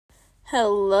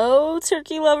Hello,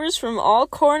 turkey lovers from all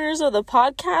corners of the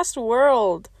podcast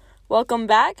world. Welcome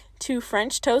back to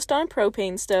French Toast on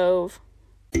Propane Stove.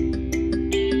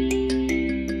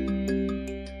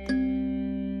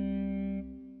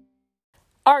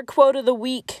 Our quote of the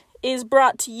week is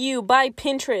brought to you by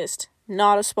Pinterest,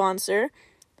 not a sponsor.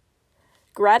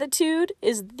 Gratitude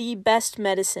is the best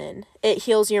medicine. It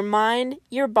heals your mind,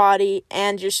 your body,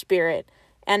 and your spirit,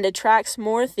 and attracts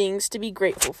more things to be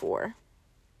grateful for.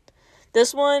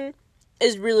 This one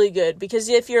is really good because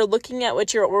if you're looking at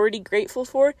what you're already grateful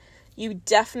for, you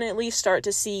definitely start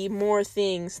to see more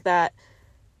things that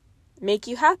make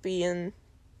you happy and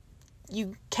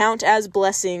you count as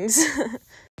blessings.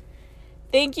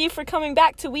 Thank you for coming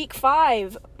back to week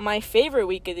 5, my favorite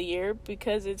week of the year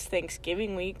because it's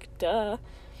Thanksgiving week, duh.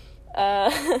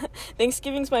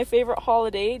 Thanksgiving's my favorite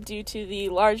holiday due to the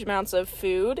large amounts of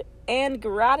food and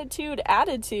gratitude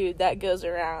attitude that goes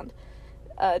around.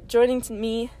 Joining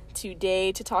me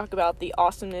today to talk about the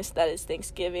awesomeness that is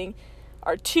Thanksgiving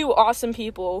are two awesome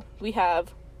people. We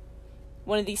have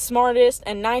one of the smartest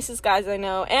and nicest guys I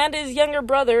know, and his younger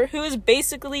brother, who is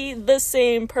basically the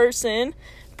same person,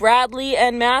 Bradley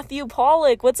and Matthew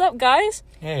Pollock. What's up, guys?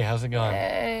 Hey, how's it going?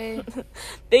 Hey.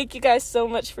 Thank you guys so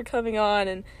much for coming on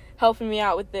and helping me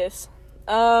out with this.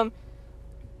 So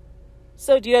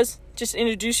do you guys just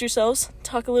introduce yourselves?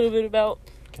 Talk a little bit about...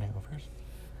 Can I go first?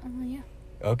 Yeah.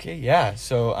 Okay, yeah.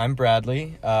 So I'm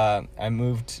Bradley. I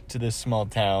moved to this small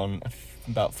town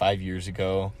about 5 years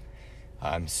ago.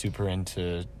 I'm super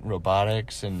into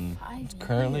robotics and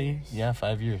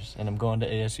 5 years. And I'm going to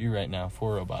ASU right now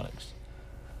for robotics.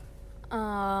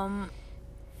 I'm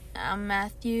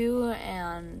Matthew,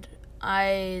 and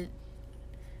a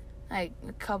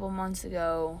couple months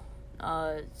ago,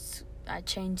 I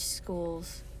changed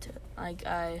schools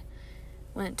I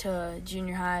went to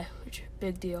junior high, which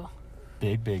big deal.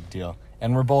 Big deal.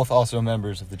 And we're both also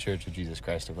members of the Church of Jesus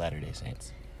Christ of Latter-day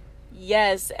Saints.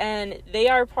 Yes, and they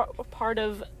are part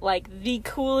of, the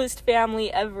coolest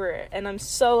family ever, and I'm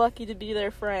so lucky to be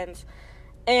their friends.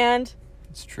 And...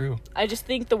 It's true. I just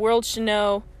think the world should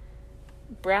know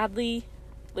Bradley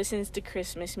listens to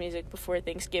Christmas music before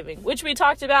Thanksgiving, which we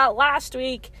talked about last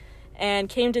week, and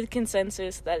came to the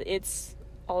consensus that it's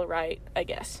all right, I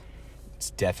guess. It's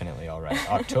definitely all right.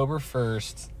 October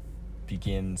 1st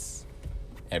begins...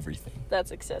 everything.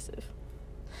 That's excessive.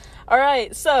 All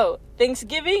right, so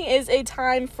Thanksgiving is a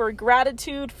time for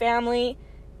gratitude, family,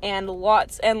 and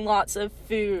lots of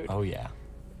food. Oh, yeah.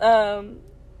 And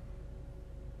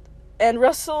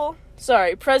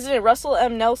President Russell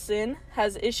M. Nelson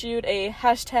has issued a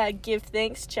hashtag Give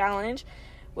Thanks challenge,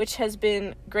 which has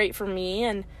been great for me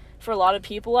and for a lot of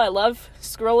people. I love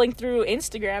scrolling through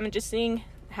Instagram and just seeing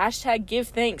hashtag Give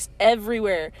Thanks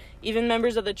everywhere. Even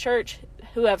members of the church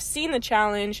who have seen the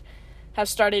challenge have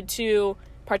started to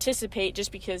participate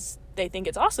just because they think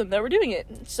it's awesome that we're doing it.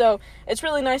 So it's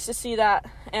really nice to see that.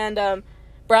 And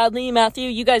Bradley, Matthew,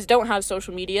 you guys don't have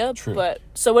social media. True. But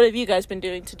so what have you guys been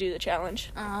doing to do the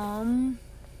challenge? Well,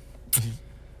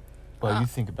 you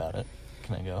think about it.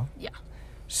 Can I go? Yeah.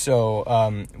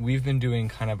 So we've been doing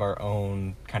kind of our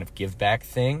own kind of give back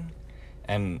thing.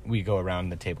 And we go around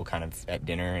the table kind of at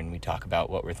dinner and we talk about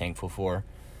what we're thankful for.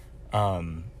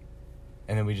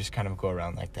 And then we just kind of go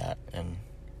around like that and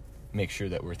make sure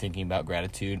that we're thinking about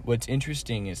gratitude. What's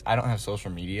interesting is I don't have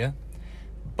social media,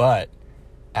 but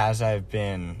as I've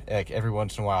been, every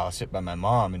once in a while I'll sit by my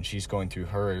mom and she's going through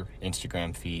her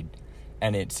Instagram feed,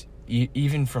 and it's,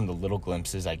 even from the little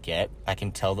glimpses I get, I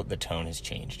can tell that the tone has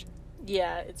changed.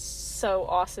 Yeah, it's so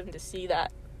awesome to see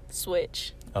that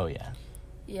switch. Oh, yeah.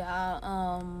 Yeah,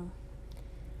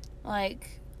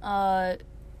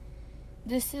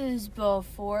 this is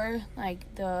before,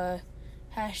 the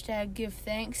hashtag Give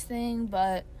Thanks thing,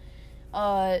 but,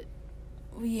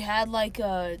 we had,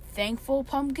 a thankful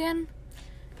pumpkin,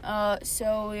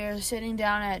 so we were sitting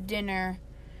down at dinner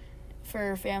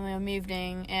for family home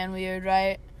evening, and we would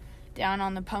write down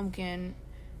on the pumpkin,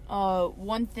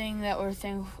 one thing that we're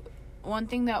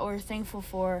thankful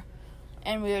for,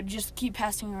 and we would just keep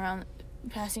passing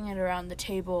it around the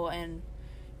table and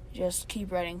just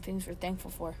keep writing things we're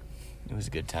thankful for. It was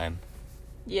a good time.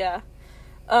 Yeah.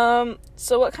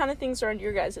 So what kind of things are on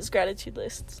your guys' gratitude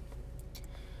lists?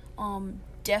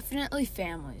 Definitely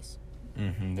families.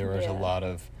 Mm-hmm. There was a lot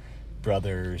of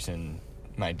brothers, and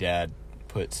my dad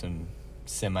put some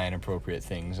semi-inappropriate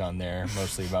things on there,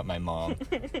 mostly about my mom.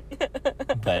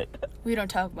 But we don't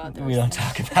talk about those. We don't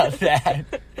talk about that.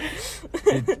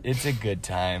 It's a good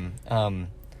time.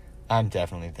 I'm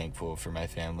definitely thankful for my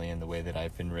family and the way that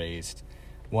I've been raised.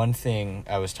 One thing,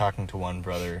 I was talking to one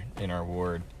brother in our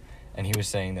ward, And he was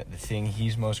saying that the thing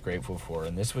he's most grateful for,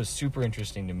 and this was super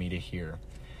interesting to me to hear,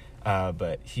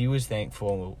 but he was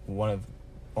thankful, one of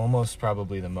almost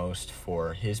probably the most,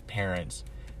 for his parents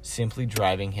simply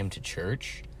driving him to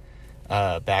church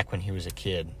back when he was a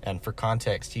kid. And for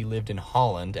context, he lived in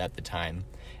Holland at the time,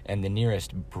 and the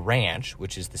nearest branch,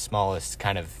 which is the smallest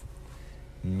kind of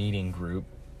meeting group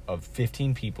of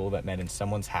 15 people that met in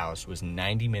someone's house, was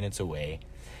 90 minutes away.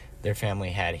 Their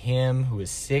family had him, who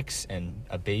was 6, and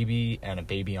a baby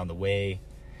on the way.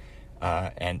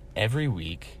 And every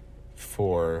week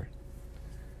for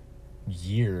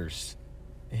years,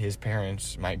 his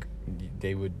parents,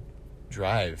 they would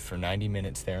drive for 90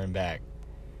 minutes there and back.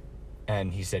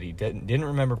 And he said he didn't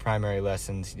remember primary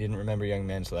lessons, he didn't remember young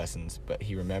men's lessons, but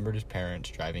he remembered his parents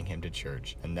driving him to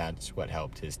church, and that's what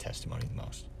helped his testimony the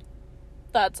most.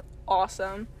 That's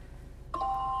awesome.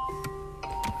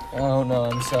 Oh no,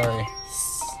 I'm sorry.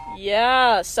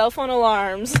 Yeah, cell phone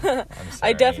alarms. I'm sorry.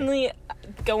 I definitely,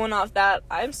 going off that,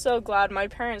 I'm so glad my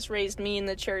parents raised me in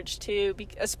the church too,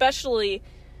 especially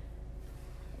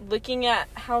looking at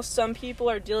how some people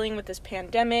are dealing with this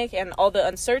pandemic and all the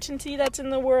uncertainty that's in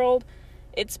the world.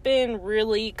 It's been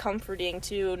really comforting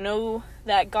to know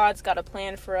that God's got a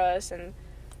plan for us, and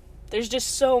there's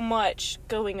just so much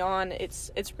going on.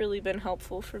 It's really been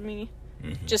helpful for me,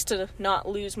 just to not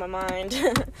lose my mind.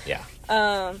 Yeah.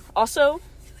 Also,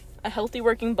 a healthy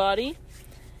working body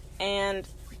and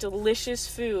delicious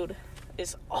food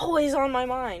is always on my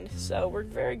mind, so we're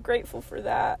very grateful for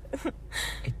that.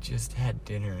 I just had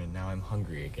dinner and now I'm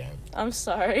hungry again. I'm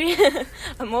sorry.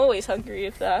 I'm always hungry,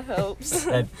 if that helps.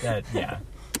 Yeah.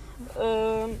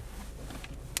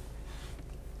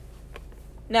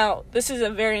 Now, this is a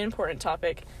very important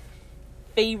topic.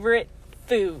 Favorite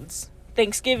foods.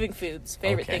 Thanksgiving foods.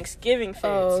 Favorite Okay. Thanksgiving foods.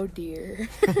 Oh dear.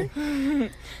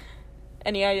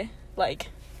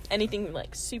 Anything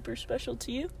super special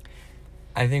to you?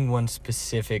 I think one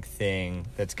specific thing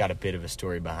that's got a bit of a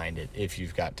story behind it, if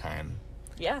you've got time,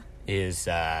 Yeah. is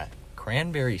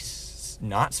cranberry,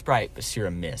 not Sprite, but Sierra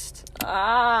Mist.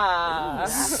 Ah.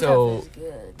 So,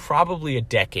 Good. probably a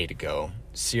decade ago,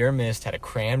 Sierra Mist had a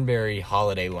cranberry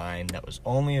holiday line that was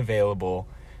only available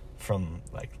from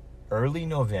early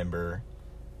November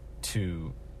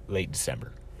to late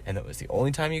December. And that was the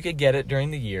only time you could get it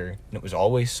during the year, and it was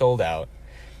always sold out,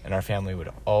 and our family would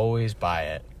always buy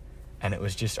it. And it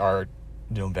was just our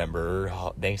November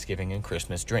Thanksgiving and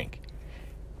Christmas drink.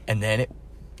 And then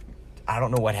I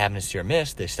don't know what happened to Sierra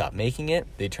Mist. They stopped making it.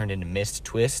 They turned into Mist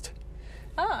Twist.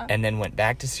 Ah. And then went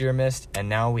back to Sierra Mist. And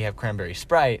now we have cranberry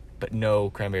Sprite, but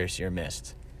no cranberry Sierra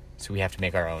Mist. So we have to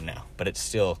make our own now. But it's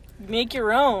still... Make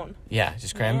your own. Yeah,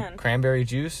 just Man. cranberry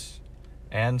juice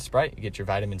and Sprite. You get your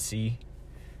vitamin C.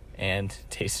 And it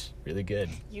tastes really good.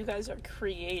 You guys are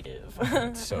creative.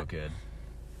 It's so good.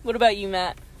 What about you,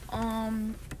 Matt?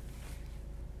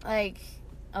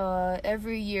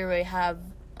 Every year we have,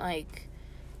 a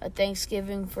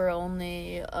Thanksgiving for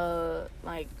only,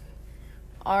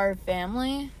 our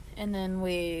family, and then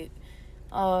we,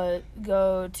 go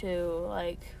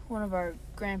to, one of our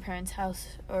grandparents' house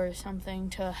or something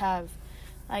to have,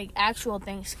 actual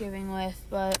Thanksgiving with,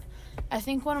 but I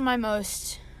think one of my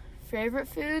most favorite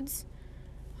foods,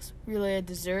 really a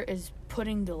dessert, is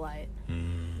pudding delight.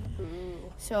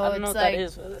 So I don't know it's what that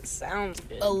is, but it sounds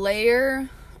good. a layer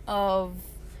of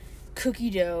cookie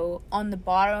dough on the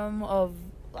bottom of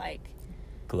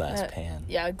Glass pan.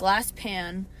 Yeah, a glass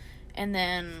pan, and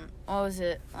then what was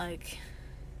it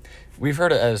We've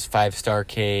heard it as 5-star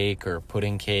cake or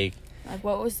pudding cake.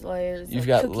 what was the layers? You've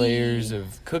got layers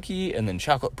of cookie and then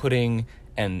chocolate pudding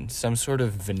and some sort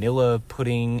of vanilla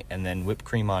pudding and then whipped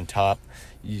cream on top.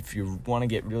 If you want to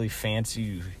get really fancy,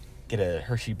 you get a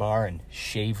Hershey bar and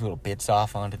shave little bits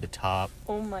off onto the top.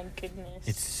 Oh my goodness.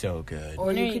 It's so good.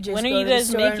 Or you could just when are go you to the guys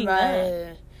store and making buy that?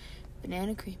 a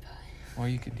banana cream pie. Or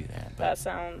you could do that. But That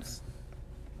sounds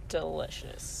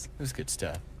delicious. it was good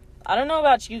stuff. I don't know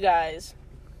about you guys,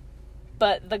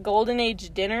 but the Golden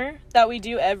Age dinner that we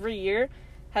do every year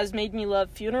has made me love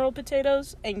funeral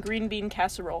potatoes and green bean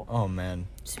casserole. Oh, man.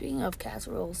 Speaking of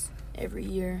casseroles, every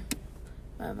year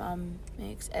my mom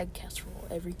makes egg casserole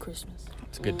every Christmas.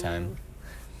 It's a good time.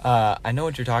 I know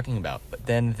what you're talking about, but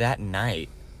then that night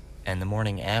and the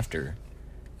morning after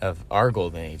of our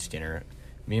Golden Age dinner,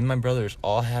 me and my brothers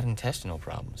all had intestinal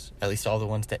problems. At least all the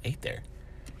ones that ate there.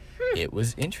 It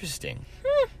was interesting.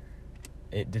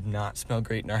 It did not smell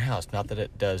great in our house. Not that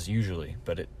it does usually,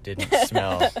 but it didn't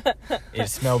smell... It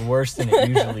smelled worse than it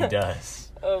usually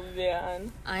does. Oh,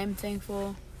 man. I'm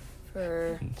thankful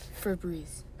for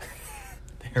Febreze.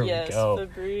 There Yes, we go.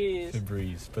 Febreze.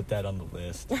 Febreze. Put that on the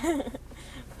list.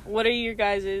 What are your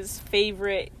guys'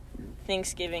 favorite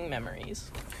Thanksgiving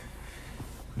memories?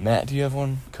 Matt, do you have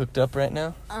one cooked up right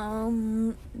now?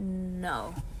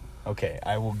 No. Okay,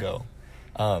 I will go.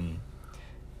 A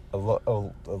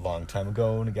long time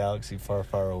ago in a galaxy far,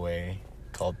 far away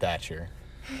called Thatcher,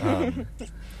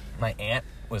 my aunt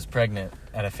was pregnant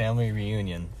at a family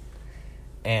reunion,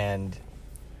 and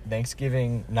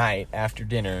Thanksgiving night after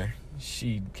dinner,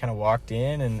 she kind of walked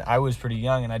in, and I was pretty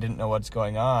young, and I didn't know what's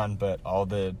going on, but all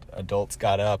the adults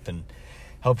got up and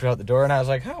helped her out the door, and I was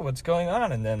like, oh, what's going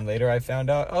on? And then later I found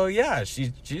out, oh, yeah,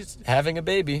 she's having a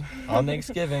baby on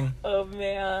Thanksgiving. Oh,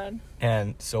 man.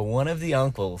 And so one of the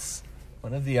uncles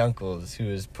who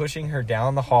was pushing her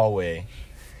down the hallway,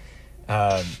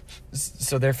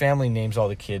 so their family names all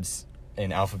the kids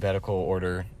in alphabetical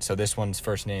order, so this one's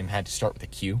first name had to start with a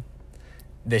Q.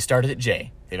 They started at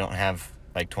J. They don't have,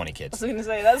 20 kids. I was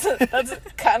going to say, that's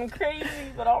kind of crazy,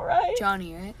 but all right.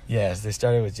 Johnny, right? Yes, they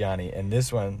started with Johnny, and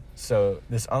this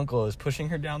uncle is pushing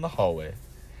her down the hallway,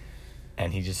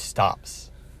 and he just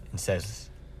stops and says,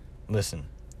 listen,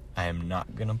 I'm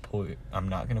not gonna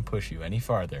push you any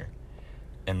farther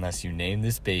unless you name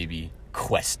this baby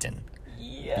Queston.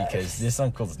 Yes. Because this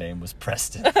uncle's name was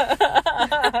Preston.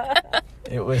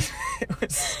 It was,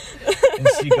 and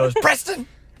she goes, Preston,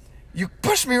 you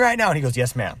push me right now. And he goes,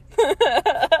 yes, ma'am.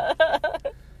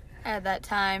 At that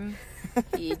time,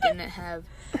 he didn't have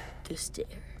to stare.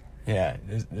 Yeah,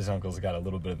 this uncle's got a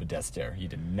little bit of a death stare. He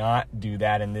did not do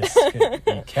that in this.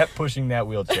 He kept pushing that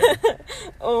wheelchair.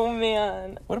 Oh,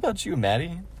 man. What about you,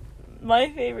 Maddie? My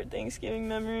favorite Thanksgiving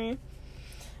memory.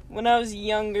 When I was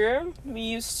younger,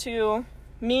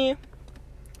 me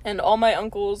and all my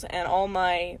uncles and all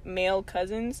my male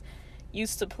cousins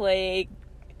used to play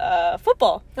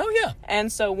football. Oh, yeah.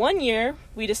 And so one year,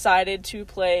 we decided to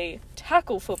play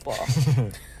tackle football.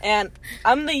 And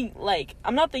I'm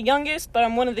not the youngest, but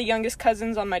I'm one of the youngest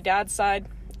cousins on my dad's side.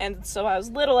 And so I was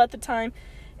little at the time.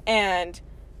 And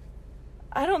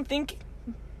I don't think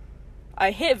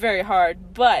I hit very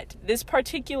hard. But this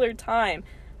particular time,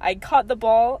 I caught the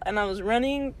ball and I was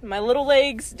running my little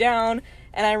legs down.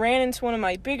 And I ran into one of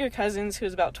my bigger cousins who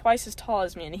was about twice as tall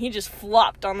as me. And he just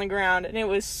flopped on the ground. And it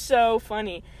was so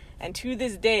funny. And to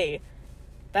this day,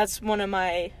 that's one of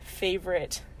my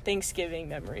favorite Thanksgiving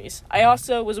memories. I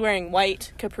also was wearing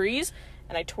white capris.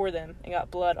 And I tore them and got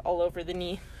blood all over the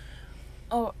knee.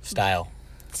 Oh, Style,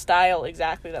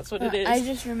 exactly. That's what it is. I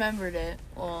just rememred it.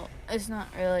 Well, it's not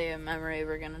really a memory.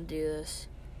 We're going to do this.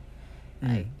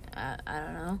 I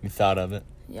don't know. You thought of it?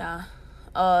 Yeah.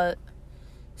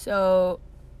 So,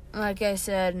 like I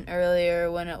said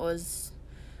earlier, when it was,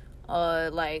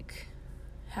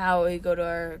 how we go to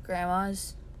our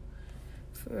grandma's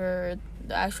for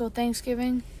the actual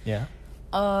Thanksgiving. Yeah.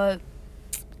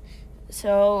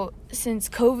 So, since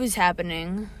COVID's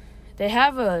happening, they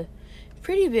have a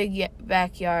pretty big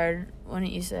backyard,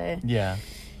 wouldn't you say? Yeah.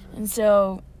 And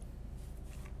so,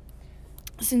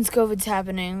 since COVID's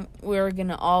happening, we're going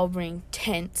to all bring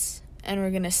tents, and we're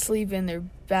going to sleep in their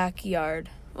backyard.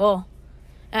 Well,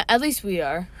 at least we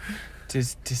are. To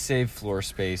save floor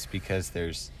space, because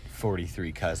there's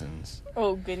 43 cousins.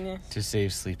 Oh, goodness. To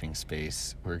save sleeping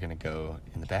space, we're going to go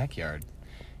in the backyard,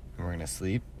 and we're going to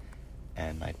sleep.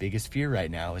 And my biggest fear right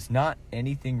now is not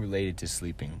anything related to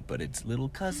sleeping, but it's little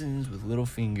cousins with little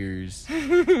fingers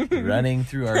running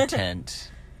through our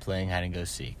tent, playing hide and go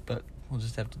seek. But we'll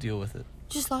just have to deal with it.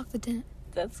 Just lock the tent.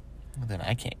 Well, then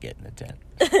I can't get in the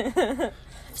tent.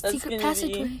 Secret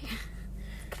passageway.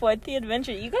 Quite the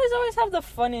adventure. You guys always have the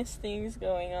funnest things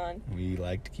going on. We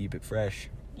like to keep it fresh.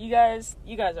 You guys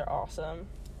are awesome.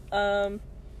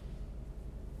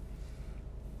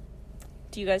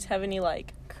 Do you guys have any,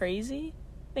 crazy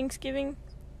Thanksgiving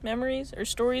memories or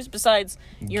stories besides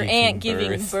your aunt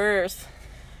giving birth?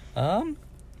 I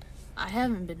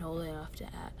haven't been old enough to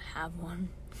have one.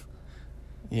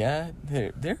 Yeah,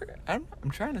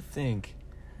 I'm trying to think.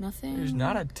 Nothing? There's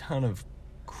not a ton of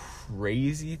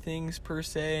crazy things per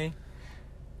se.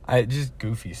 Just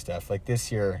goofy stuff. Like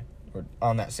this year, or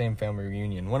on that same family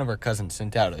reunion, one of our cousins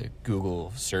sent out a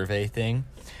Google survey thing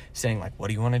saying, what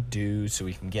do you want to do so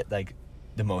we can get,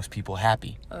 the most people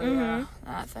happy? Oh, yeah,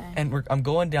 that thing. And I'm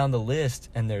going down the list,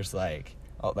 and there's,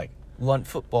 lunch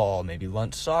football, maybe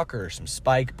lunch soccer, some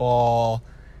spike ball,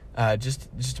 just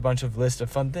a bunch of list of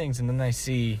fun things. And then I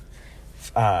see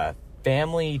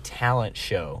family talent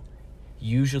show,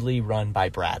 usually run by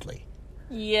Bradley.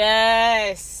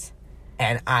 Yes.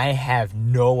 And I have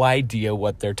no idea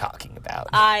what they're talking about.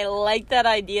 I like that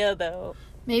idea, though.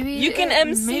 Maybe you can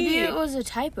MC. Maybe it was a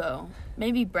typo.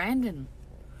 Maybe Brandon.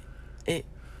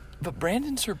 But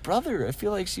Brandon's her brother. I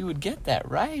feel like she would get that,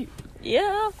 right?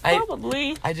 Yeah,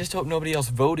 probably. I just hope nobody else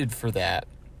voted for that.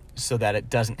 so that it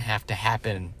doesn't have to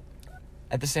happen.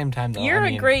 At the same time, though, You're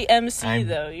a great MC, I'm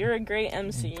though. You're a great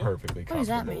MC. Perfectly What does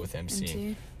that comfortable mean? with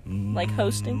MC. Like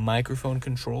hosting? Microphone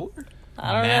controller?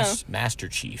 I don't know. Master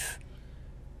Chief.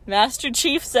 Master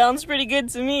Chief sounds pretty good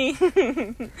to me.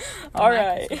 All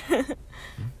right.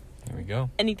 There we go.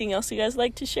 Anything else you guys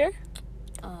like to share?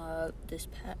 This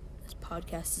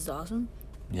podcast is awesome.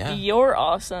 Yeah. You're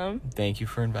awesome. Thank you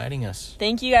for inviting us.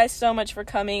 Thank you guys so much for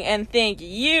coming, and thank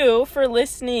you for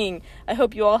listening. I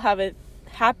hope you all have a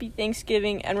happy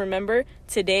Thanksgiving, and remember,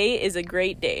 today is a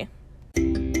great day.